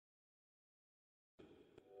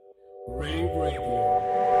Rave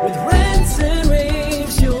Radio. With rants and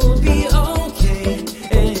raves, you'll be okay.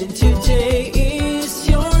 And today is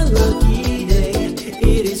your lucky day.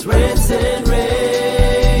 It is rants and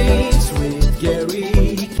raves with Gary.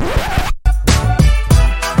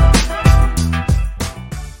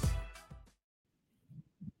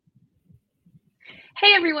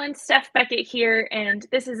 Hey everyone, Steph Beckett here, and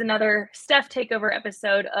this is another Steph Takeover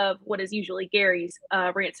episode of what is usually Gary's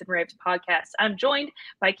Rants and rAVes podcast. I'm joined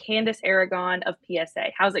by Candace Aragon of PSA.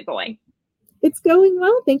 How's it going? It's going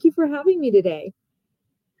well. Thank you for having me today.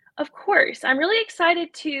 Of course. I'm really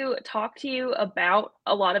excited to talk to you about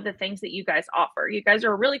a lot of the things that you guys offer. You guys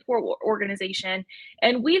are a really cool organization,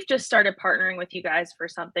 and we've just started partnering with you guys for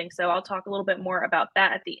something. So I'll talk a little bit more about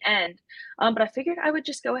that at the end. But I figured I would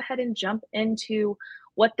just go ahead and jump into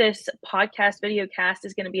what this podcast video cast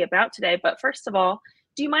is going to be about today. But first of all,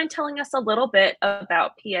 do you mind telling us a little bit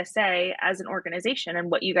about PSA as an organization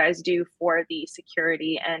and what you guys do for the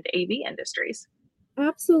security and AV industries?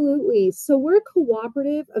 Absolutely. So we're a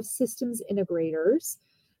cooperative of systems integrators.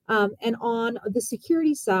 And on the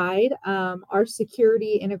security side, our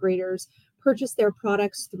security integrators purchase their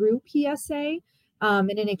products through PSA.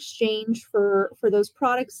 And in exchange for those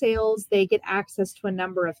product sales, they get access to a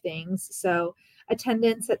number of things. So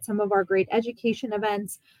attendance at some of our great education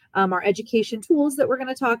events, our education tools that we're going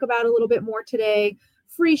to talk about a little bit more today,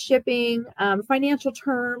 free shipping, financial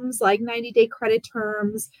terms like 90-day credit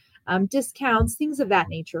terms, discounts, things of that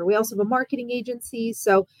nature. We also have a marketing agency.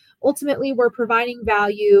 So ultimately, we're providing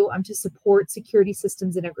value to support security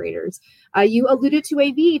systems integrators. You alluded to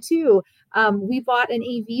AV too. We bought an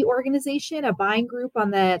AV organization, a buying group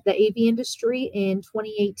on the AV industry in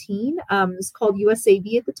 2018. It was called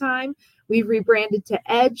USAV at the time. We've rebranded to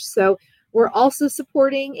Edge. So we're also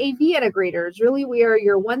supporting AV integrators. Really, we are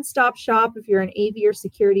your one-stop shop if you're an AV or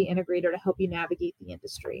security integrator to help you navigate the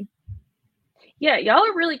industry. Yeah, y'all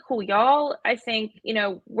are really cool. Y'all, I think,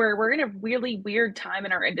 we're in a really weird time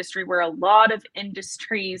in our industry where a lot of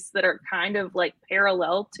industries that are kind of like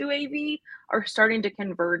parallel to AV are starting to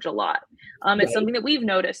converge a lot. It's something that we've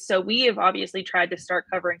noticed. So we have obviously tried to start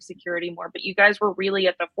covering security more, but you guys were really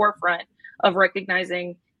at the forefront of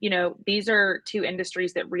recognizing, these are two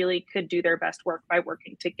industries that really could do their best work by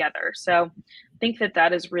working together. So I think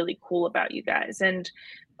that is really cool about you guys. And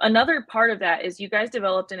another part of that is you guys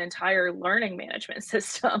developed an entire learning management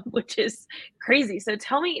system, which is crazy. So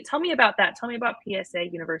tell me about that. Tell me about PSA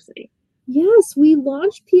University. Yes, we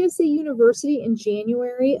launched PSA University in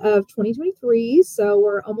January of 2023. So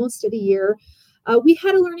we're almost at a year. We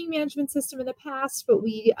had a learning management system in the past, but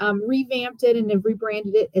we revamped it and have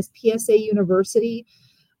rebranded it as PSA University.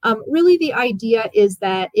 Really, the idea is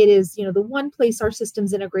that it is, the one place our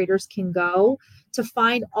systems integrators can go to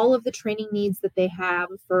find all of the training needs that they have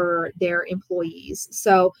for their employees.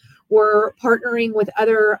 So we're partnering with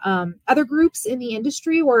other groups in the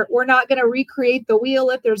industry. We're not going to recreate the wheel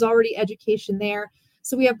if there's already education there.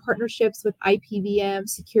 So we have partnerships with IPVM,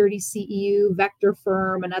 Security CEU, Vector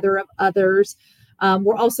Firm, and others.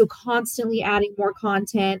 We're also constantly adding more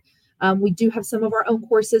content. We do have some of our own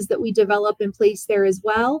courses that we develop in place there as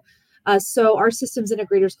well. So our systems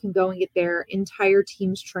integrators can go and get their entire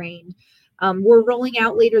teams trained. We're rolling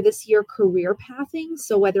out later this year career pathing.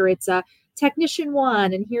 So whether it's a technician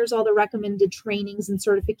 1, and here's all the recommended trainings and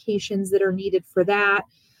certifications that are needed for that.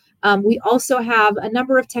 We also have a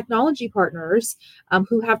number of technology partners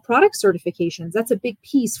who have product certifications. That's a big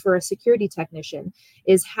piece for a security technician,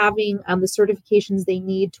 is having the certifications they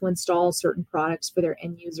need to install certain products for their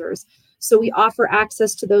end users. So we offer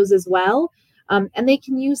access to those as well. And they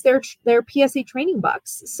can use their PSA training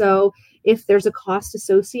bucks. So if there's a cost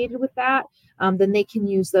associated with that, then they can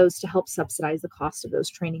use those to help subsidize the cost of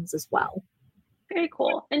those trainings as well. Very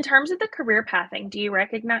cool. In terms of the career pathing, do you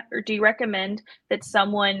recommend that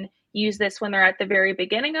someone use this when they're at the very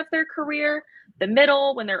beginning of their career, the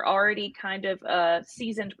middle, when they're already kind of a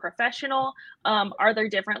seasoned professional? Are there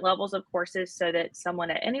different levels of courses so that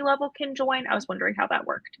someone at any level can join? I was wondering how that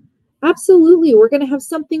worked. Absolutely. We're going to have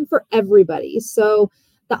something for everybody. So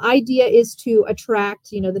the idea is to attract,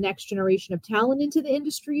 the next generation of talent into the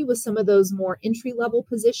industry with some of those more entry-level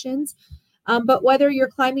positions. But whether you're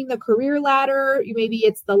climbing the career ladder, maybe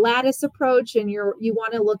it's the lattice approach and you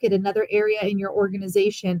want to look at another area in your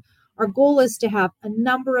organization, our goal is to have a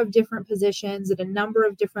number of different positions at a number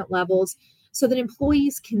of different levels so that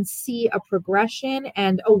employees can see a progression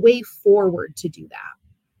and a way forward to do that.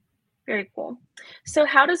 Very cool. So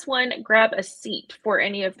how does one grab a seat for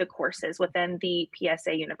any of the courses within the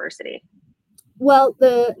PSA University? Well,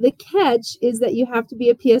 the catch is that you have to be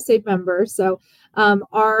a PSA member. So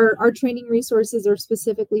Our training resources are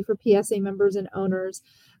specifically for PSA members and owners.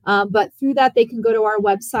 But through that, they can go to our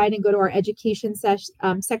website and go to our education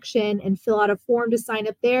section and fill out a form to sign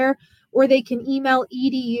up there, or they can email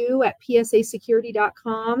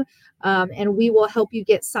edu@psasecurity.com, and we will help you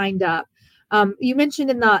get signed up. You mentioned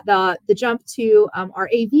in the jump to our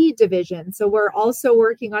AV division. So we're also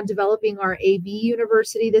working on developing our AV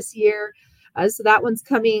university this year. So that one's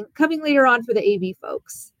coming later on for the AV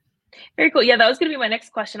folks. Very cool. Yeah, that was going to be my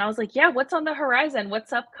next question. I was like, yeah, what's on the horizon?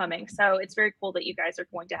 What's upcoming? So it's very cool that you guys are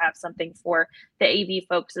going to have something for the AV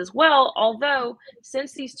folks as well. Although,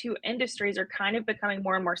 since these two industries are kind of becoming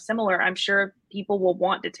more and more similar, I'm sure people will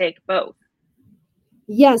want to take both.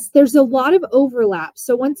 Yes, there's a lot of overlap.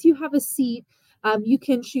 So once you have a seat, you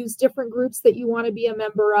can choose different groups that you want to be a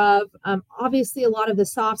member of. Obviously, a lot of the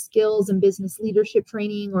soft skills and business leadership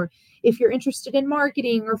training, or if you're interested in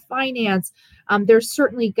marketing or finance, there's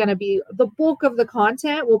certainly going to be the bulk of the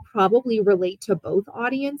content will probably relate to both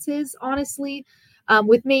audiences, honestly,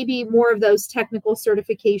 with maybe more of those technical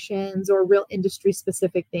certifications or real industry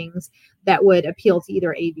specific things that would appeal to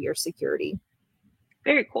either AV or security.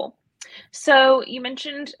 Very cool. So you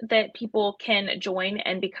mentioned that people can join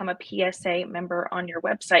and become a PSA member on your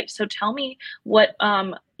website. So tell me what,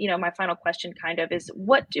 my final question kind of is,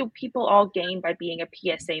 what do people all gain by being a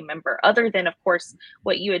PSA member, other than, of course,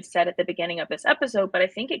 what you had said at the beginning of this episode, but I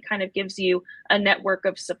think it kind of gives you a network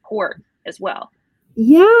of support as well.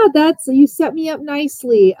 Yeah, you set me up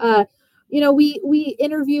nicely. We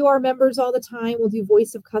interview our members all the time. We'll do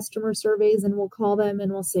voice of customer surveys, and we'll call them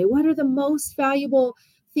and we'll say, what are the most valuable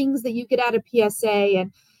things that you get out of PSA?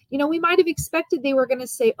 And, we might have expected they were going to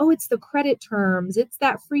say, oh, it's the credit terms, it's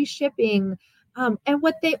that free shipping. And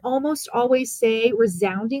what they almost always say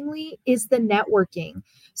resoundingly is the networking.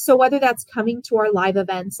 So whether that's coming to our live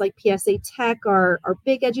events like PSA Tech, our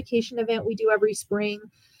big education event we do every spring,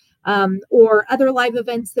 or other live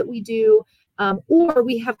events that we do, or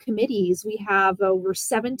we have committees. We have over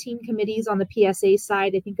 17 committees on the PSA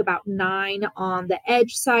side. I think about 9 on the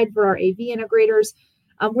Edge side for our AV integrators,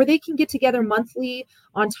 where they can get together monthly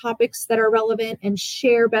on topics that are relevant and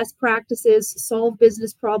share best practices, solve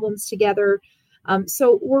business problems together.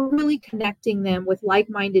 So we're really connecting them with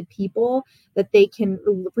like-minded people that they can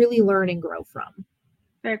really learn and grow from.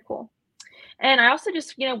 Very cool. And I also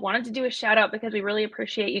just, wanted to do a shout out because we really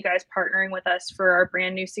appreciate you guys partnering with us for our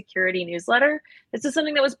brand new security newsletter. This is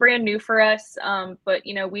something that was brand new for us, but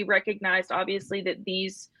we recognized obviously that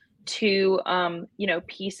these two,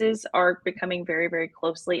 pieces are becoming very, very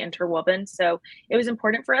closely interwoven. So it was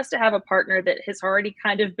important for us to have a partner that has already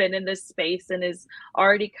kind of been in this space and is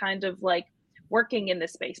already kind of like working in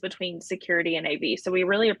this space between security and AV. So we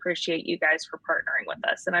really appreciate you guys for partnering with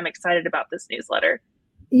us, and I'm excited about this newsletter.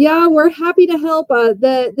 Yeah, we're happy to help.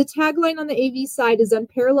 The tagline on the AV side is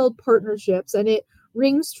unparalleled partnerships, and it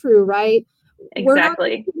rings true, right? Exactly. We're not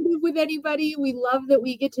competitive with anybody. We love that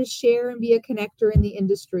we get to share and be a connector in the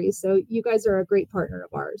industry. So you guys are a great partner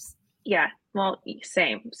of ours. Yeah, well,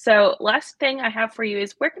 same. So last thing I have for you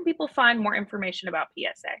is, where can people find more information about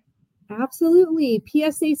PSA? Absolutely.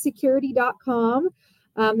 PSAsecurity.com.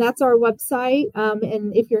 That's our website.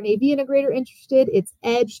 And if you're an AV integrator interested, it's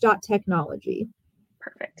edge.technology.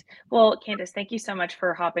 Perfect. Well, Candace, thank you so much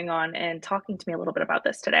for hopping on and talking to me a little bit about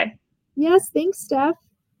this today. Yes, thanks, Steph.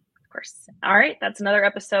 Of course. All right, that's another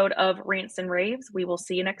episode of Rants and rAVes. We will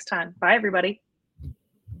see you next time. Bye, everybody.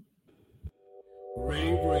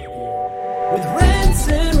 rAVe Radio with Rants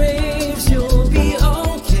and rAVes.